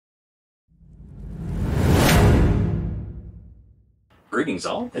Greetings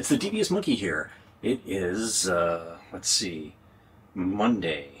all, it's the Devious Monkey here. It is, let's see,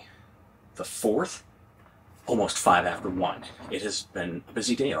 Monday the 4th, almost 5 after 1. It has been a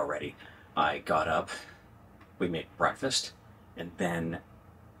busy day already. I got up, we made breakfast, and then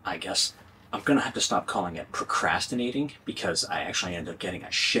I guess I'm gonna have to stop calling it procrastinating because I actually end up getting a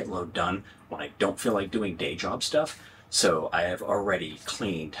shitload done when I don't feel like doing day job stuff. So I have already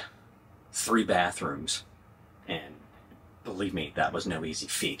cleaned 3 bathrooms, and believe me, that was no easy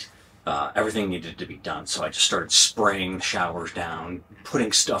feat. Everything needed to be done, so I just started spraying the showers down,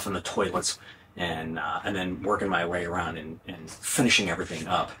 putting stuff in the toilets, and then working my way around and finishing everything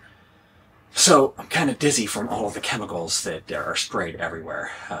up. So I'm kind of dizzy from all of the chemicals that are sprayed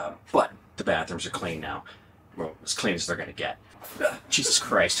everywhere, but the bathrooms are clean now. Well, as clean as they're going to get. Jesus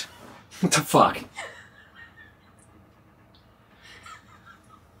Christ. What the fuck?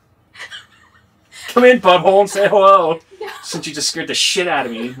 Come in, butthole, and say hello. No. Since you just scared the shit out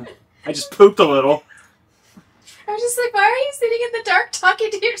of me. I just pooped a little. I was just like, why are you sitting in the dark talking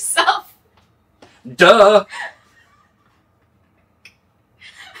to yourself? Duh!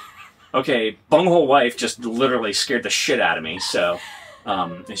 Okay, bunghole wife just literally scared the shit out of me, so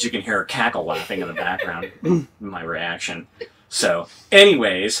as you can hear her cackle laughing in the background, my reaction. So,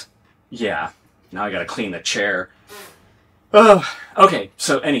 anyways, yeah, now I gotta clean the chair. Okay,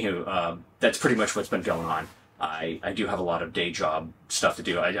 so anywho, that's pretty much what's been going on. I do have a lot of day job stuff to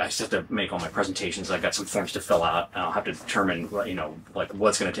do. I just have to make all my presentations. I've got some forms to fill out. I'll have to determine, you know, like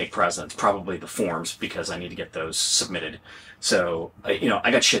what's going to take precedence. Probably the forms, because I need to get those submitted. So, you know,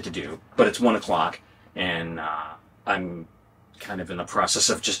 I got shit to do. But it's 1 o'clock, and I'm kind of in the process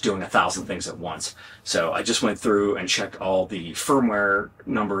of just doing 1,000 things at once. So I just went through and checked all the firmware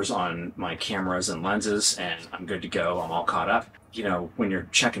numbers on my cameras and lenses, and I'm good to go. I'm all caught up. You know, when you're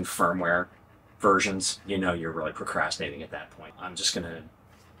checking firmware versions, you know you're really procrastinating at that point. I'm just going to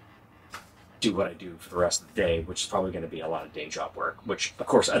do what I do for the rest of the day, which is probably going to be a lot of day job work, which, of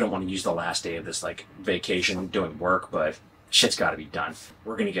course, I don't want to use the last day of this, like, vacation doing work, but shit's got to be done.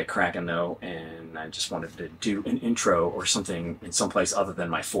 We're going to get cracking, though, and I just wanted to do an intro or something in someplace other than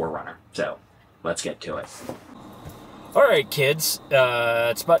my Forerunner. So, let's get to it. All right, kids.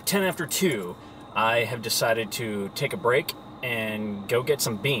 It's about 10 after 2. I have decided to take a break and go get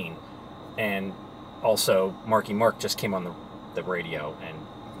some bean. And also, Marky Mark just came on the radio, and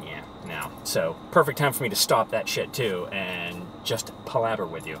yeah, now. So, perfect time for me to stop that shit too, and just palaver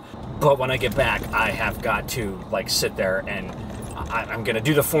with you. But when I get back, I have got to, like, sit there, and I'm gonna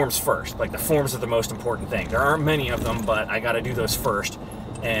do the forms first. Like, the forms are the most important thing. There aren't many of them, but I gotta do those first,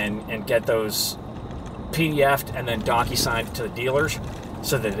 and get those PDF'd and then docu-signed to the dealers,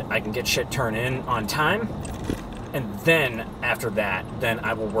 so that I can get shit turned in on time. And then, after that, then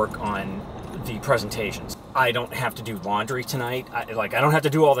I will work on the presentations. I don't have to do laundry tonight. I don't have to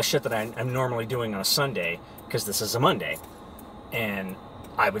do all the shit that I'm normally doing on a Sunday, because this is a Monday. And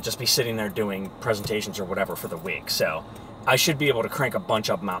I would just be sitting there doing presentations or whatever for the week. So I should be able to crank a bunch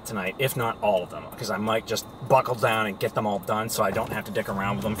of them out tonight, if not all of them, because I might just buckle down and get them all done so I don't have to dick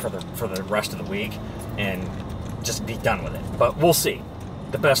around with them for the rest of the week and just be done with it. But we'll see.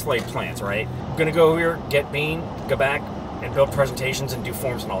 The best laid plans, right? I'm gonna go here, get bean, go back and build presentations and do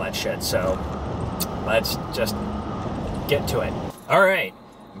forms and all that shit. So let's just get to it. All right,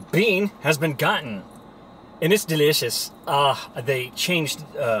 bean has been gotten, and it's delicious. They changed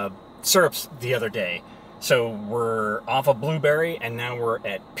syrups the other day, so we're off of blueberry and now we're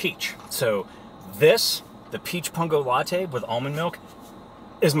at peach. So this, the peach pungo latte with almond milk,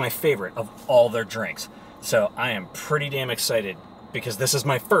 is my favorite of all their drinks. So I am pretty damn excited, because this is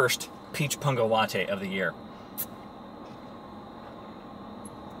my first peach pungo latte of the year.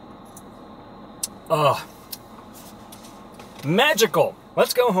 Oh, magical.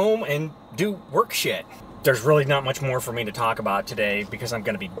 Let's go home and do work shit. There's really not much more for me to talk about today because I'm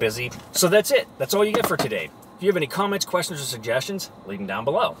going to be busy. So that's it. That's all you get for today. If you have any comments, questions, or suggestions, leave them down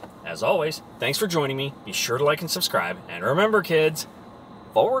below. As always, thanks for joining me. Be sure to like and subscribe. And remember, kids,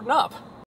 forward and up.